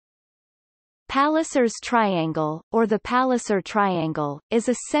Palliser's Triangle, or the Palliser Triangle, is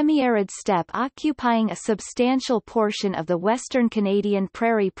a semi-arid steppe occupying a substantial portion of the Western Canadian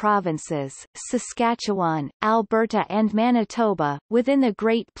Prairie provinces, Saskatchewan, Alberta and Manitoba, within the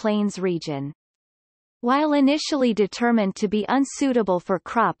Great Plains region. While initially determined to be unsuitable for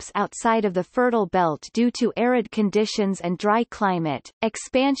crops outside of the fertile belt due to arid conditions and dry climate,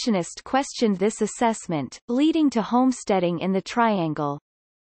 expansionists questioned this assessment, leading to homesteading in the Triangle.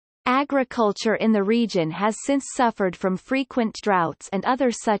 Agriculture in the region has since suffered from frequent droughts and other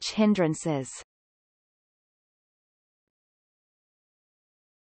such hindrances.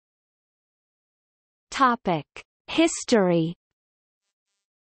 Topic: History.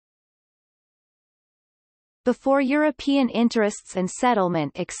 Before European interests and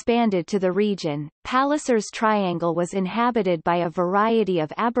settlement expanded to the region, Palliser's Triangle was inhabited by a variety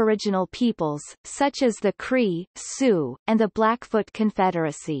of Aboriginal peoples, such as the Cree, Sioux, and the Blackfoot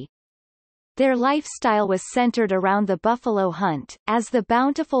Confederacy. Their lifestyle was centered around the buffalo hunt, as the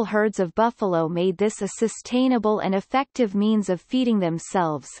bountiful herds of buffalo made this a sustainable and effective means of feeding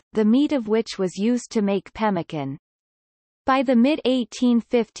themselves, the meat of which was used to make pemmican. By the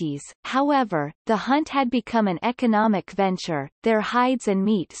mid-1850s, however, the hunt had become an economic venture, their hides and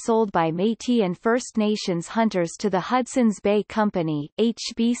meat sold by Métis and First Nations hunters to the Hudson's Bay Company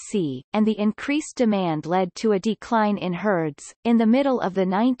 (HBC), and the increased demand led to a decline in herds. In the middle of the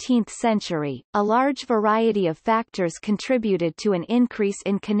 19th century, a large variety of factors contributed to an increase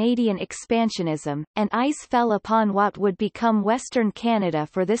in Canadian expansionism, and ice fell upon what would become Western Canada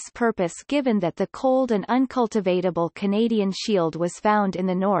for this purpose, given that the cold and uncultivatable Canadian Shield was found in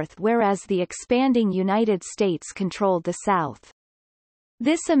the north, whereas the expanding United States controlled the south.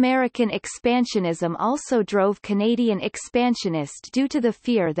 This American expansionism also drove Canadian expansionists due to the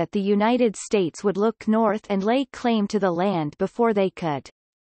fear that the United States would look north and lay claim to the land before they could.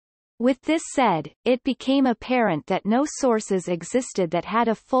 With this said, it became apparent that no sources existed that had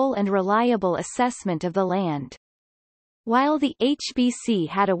a full and reliable assessment of the land. While the HBC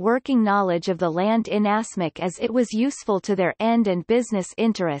had a working knowledge of the land inasmuch as it was useful to their end and business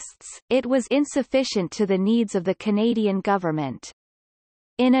interests, it was insufficient to the needs of the Canadian government.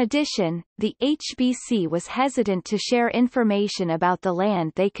 In addition, the HBC was hesitant to share information about the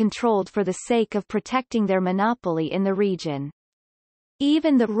land they controlled for the sake of protecting their monopoly in the region.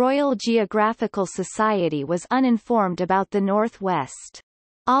 Even the Royal Geographical Society was uninformed about the Northwest.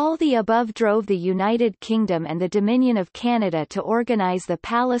 All the above drove the United Kingdom and the Dominion of Canada to organize the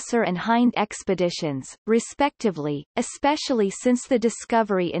Palliser and Hind expeditions, respectively, especially since the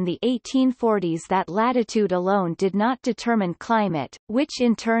discovery in the 1840s that latitude alone did not determine climate, which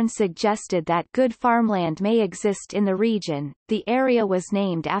in turn suggested that good farmland may exist in the region. The area was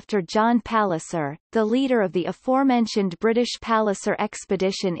named after John Palliser, the leader of the aforementioned British Palliser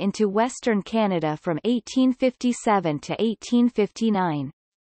expedition into Western Canada from 1857 to 1859.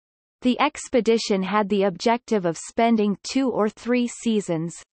 The expedition had the objective of spending 2 or 3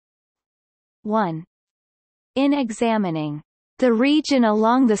 seasons. 1. In examining the region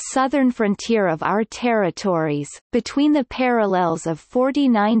along the southern frontier of our territories, between the parallels of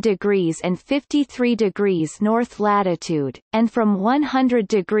 49 degrees and 53 degrees north latitude, and from 100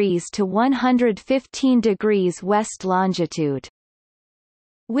 degrees to 115 degrees west longitude,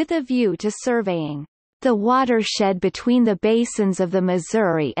 with a view to surveying the watershed between the basins of the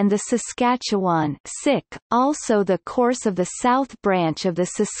Missouri and the Saskatchewan, also the course of the south branch of the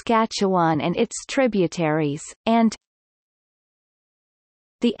Saskatchewan and its tributaries, and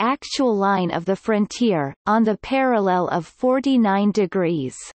the actual line of the frontier, on the parallel of 49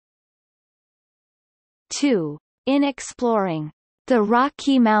 degrees. 2. In exploring the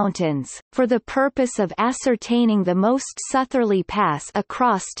Rocky Mountains, for the purpose of ascertaining the most southerly pass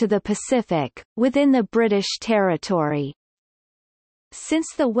across to the Pacific, within the British territory. Since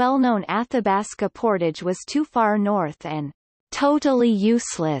the well-known Athabasca Portage was too far north and totally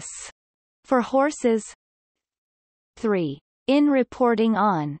useless for horses. 3. In reporting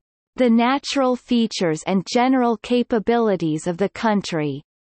on the natural features and general capabilities of the country,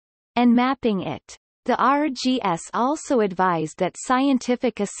 and mapping it. The RGS also advised that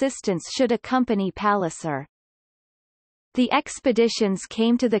scientific assistance should accompany Palliser. The expeditions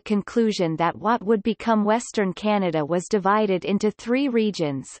came to the conclusion that what would become Western Canada was divided into 3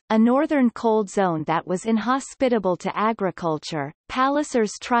 regions: a northern cold zone that was inhospitable to agriculture,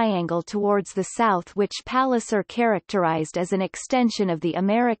 Palliser's Triangle towards the south, which Palliser characterized as an extension of the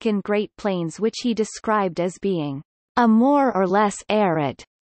American Great Plains, which he described as being a more or less arid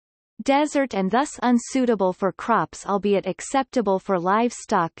desert and thus unsuitable for crops albeit acceptable for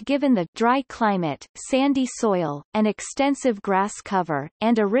livestock given the dry climate, sandy soil, and extensive grass cover,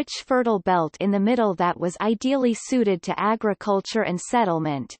 and a rich fertile belt in the middle that was ideally suited to agriculture and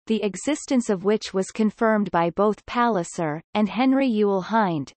settlement, the existence of which was confirmed by both Palliser, and Henry Yule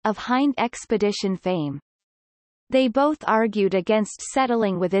Hind, of Hind expedition fame. They both argued against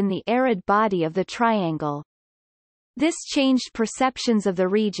settling within the arid body of the triangle. This changed perceptions of the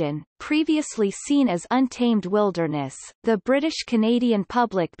region, previously seen as untamed wilderness. The British-Canadian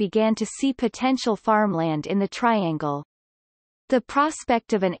public began to see potential farmland in the triangle. The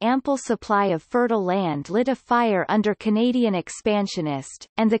prospect of an ample supply of fertile land lit a fire under Canadian expansionists,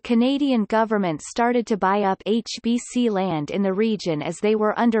 and the Canadian government started to buy up HBC land in the region as they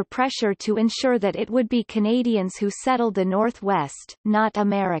were under pressure to ensure that it would be Canadians who settled the Northwest, not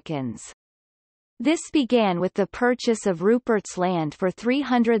Americans. This began with the purchase of Rupert's land for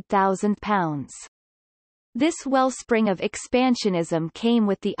 £300,000. This wellspring of expansionism came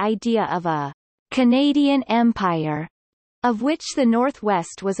with the idea of a Canadian Empire, of which the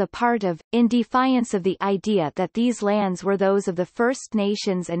Northwest was a part of, in defiance of the idea that these lands were those of the First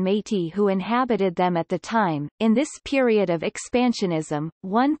Nations and Métis who inhabited them at the time. In this period of expansionism,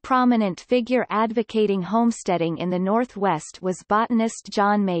 one prominent figure advocating homesteading in the Northwest was botanist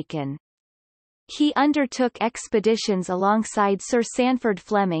John Macon. He undertook expeditions alongside Sir Sanford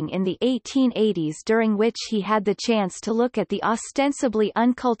Fleming in the 1880s during which he had the chance to look at the ostensibly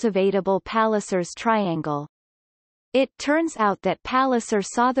uncultivatable Palliser's Triangle. It turns out that Palliser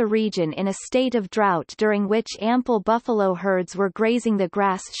saw the region in a state of drought during which ample buffalo herds were grazing the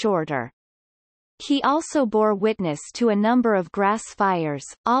grass shorter. He also bore witness to a number of grass fires,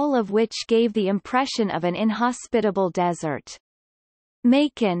 all of which gave the impression of an inhospitable desert.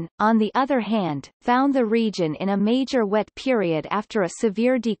 Macon, on the other hand, found the region in a major wet period after a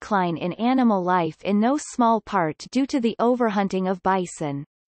severe decline in animal life in no small part due to the overhunting of bison.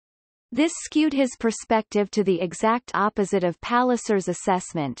 This skewed his perspective to the exact opposite of Palliser's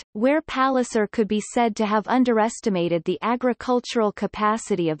assessment, where Palliser could be said to have underestimated the agricultural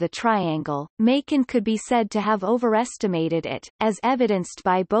capacity of the triangle. Macon could be said to have overestimated it, as evidenced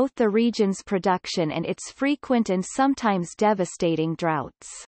by both the region's production and its frequent and sometimes devastating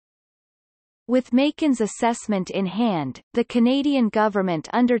droughts. With Macon's assessment in hand, the Canadian government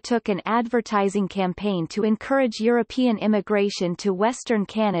undertook an advertising campaign to encourage European immigration to Western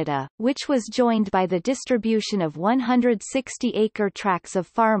Canada, which was joined by the distribution of 160-acre tracts of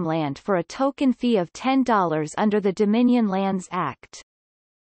farmland for a token fee of $10 under the Dominion Lands Act.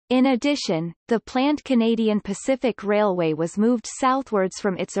 In addition, the planned Canadian Pacific Railway was moved southwards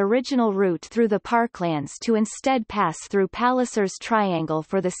from its original route through the parklands to instead pass through Palliser's Triangle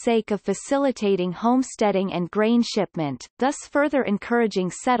for the sake of facilitating homesteading and grain shipment, thus further encouraging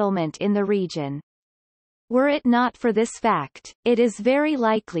settlement in the region. Were it not for this fact, it is very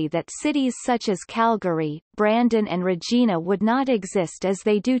likely that cities such as Calgary, Brandon and Regina would not exist as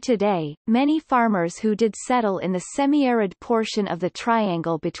they do today. Many farmers who did settle in the semi-arid portion of the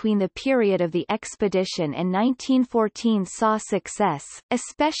triangle between the period of the expedition and 1914 saw success,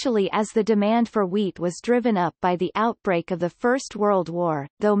 especially as the demand for wheat was driven up by the outbreak of the First World War,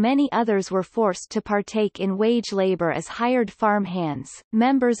 though many others were forced to partake in wage labor as hired farmhands,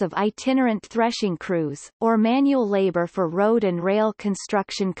 members of itinerant threshing crews, or manual labor for road and rail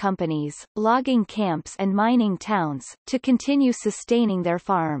construction companies, logging camps and mining towns, to continue sustaining their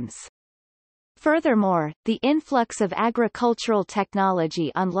farms. Furthermore, the influx of agricultural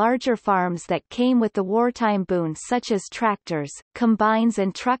technology on larger farms that came with the wartime boons such as tractors, combines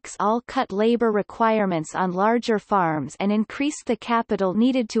and trucks all cut labor requirements on larger farms and increased the capital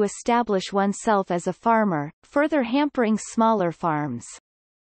needed to establish oneself as a farmer, further hampering smaller farms.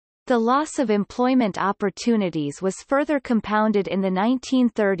 The loss of employment opportunities was further compounded in the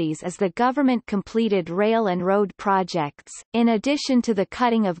 1930s as the government completed rail and road projects. In addition to the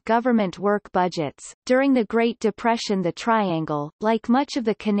cutting of government work budgets, during the Great Depression, the Triangle, like much of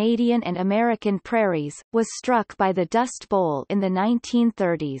the Canadian and American prairies, was struck by the Dust Bowl in the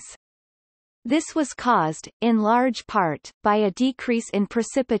 1930s. This was caused, in large part, by a decrease in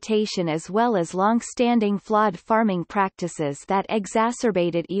precipitation as well as long-standing flawed farming practices that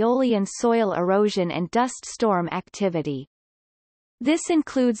exacerbated aeolian soil erosion and dust storm activity. This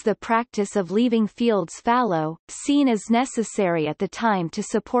includes the practice of leaving fields fallow, seen as necessary at the time to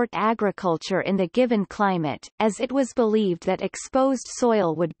support agriculture in the given climate, as it was believed that exposed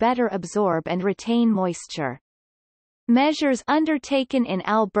soil would better absorb and retain moisture. Measures undertaken in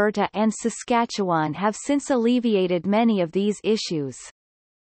Alberta and Saskatchewan have since alleviated many of these issues.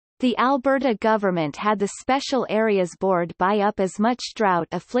 The Alberta government had the Special Areas Board buy up as much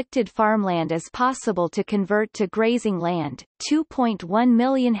drought-afflicted farmland as possible to convert to grazing land, 2.1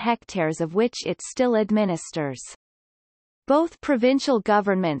 million hectares of which it still administers. Both provincial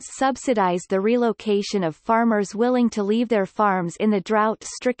governments subsidized the relocation of farmers willing to leave their farms in the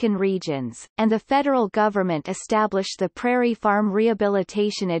drought-stricken regions, and the federal government established the Prairie Farm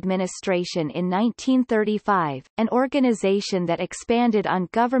Rehabilitation Administration in 1935, an organization that expanded on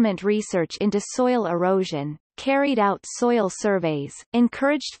government research into soil erosion, carried out soil surveys,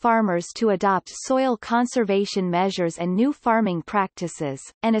 encouraged farmers to adopt soil conservation measures and new farming practices,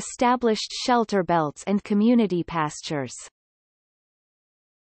 and established shelter belts and community pastures.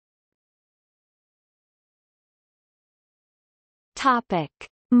 Topic: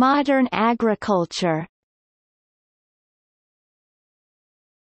 Modern agriculture.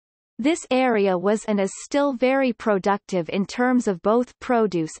 This area was and is still very productive in terms of both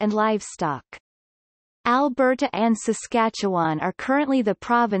produce and livestock. Alberta and Saskatchewan are currently the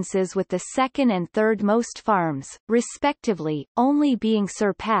provinces with the second and third most farms, respectively, only being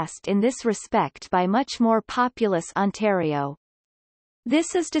surpassed in this respect by much more populous Ontario.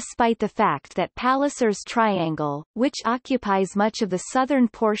 This is despite the fact that Palliser's Triangle, which occupies much of the southern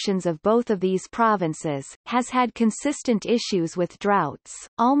portions of both of these provinces, has had consistent issues with droughts,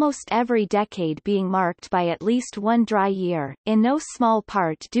 almost every decade being marked by at least one dry year, in no small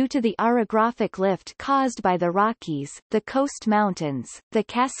part due to the orographic lift caused by the Rockies, the Coast Mountains, the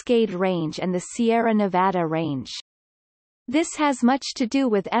Cascade Range and the Sierra Nevada Range. This has much to do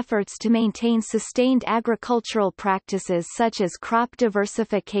with efforts to maintain sustained agricultural practices such as crop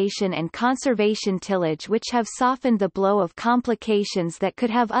diversification and conservation tillage, which have softened the blow of complications that could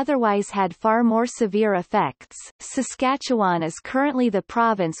have otherwise had far more severe effects. Saskatchewan is currently the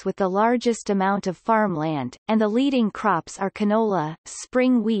province with the largest amount of farmland, and the leading crops are canola,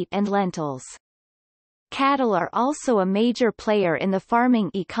 spring wheat and lentils. Cattle are also a major player in the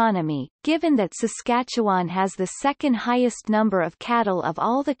farming economy, given that Saskatchewan has the second highest number of cattle of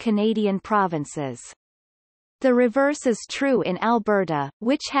all the Canadian provinces. The reverse is true in Alberta,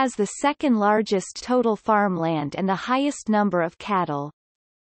 which has the second largest total farmland and the highest number of cattle.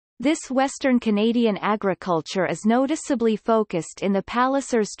 This Western Canadian agriculture is noticeably focused in the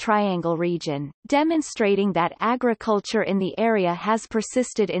Palliser's Triangle region, demonstrating that agriculture in the area has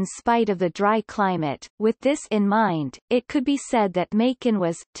persisted in spite of the dry climate. With this in mind, it could be said that Macon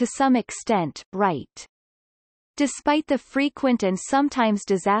was, to some extent, right. Despite the frequent and sometimes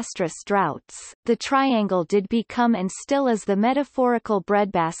disastrous droughts, the Triangle did become and still is the metaphorical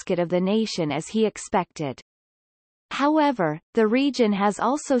breadbasket of the nation as he expected. However, the region has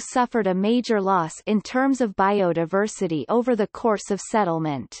also suffered a major loss in terms of biodiversity over the course of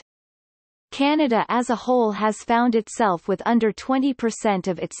settlement. Canada as a whole has found itself with under 20%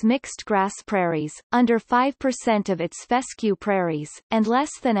 of its mixed grass prairies, under 5% of its fescue prairies, and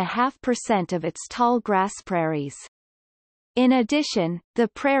less than 0.5% of its tall grass prairies. In addition, the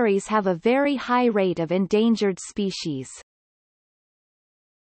prairies have a very high rate of endangered species.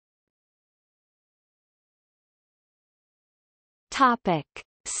 Topic.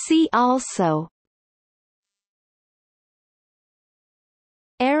 See also: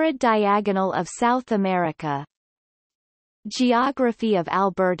 Arid diagonal of South America, Geography of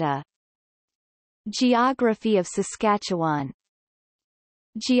Alberta, Geography of Saskatchewan,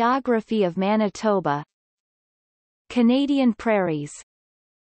 Geography of Manitoba, Canadian prairies,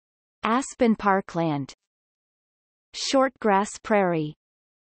 Aspen Parkland, Shortgrass Prairie,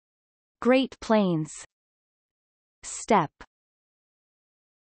 Great Plains, Steppe.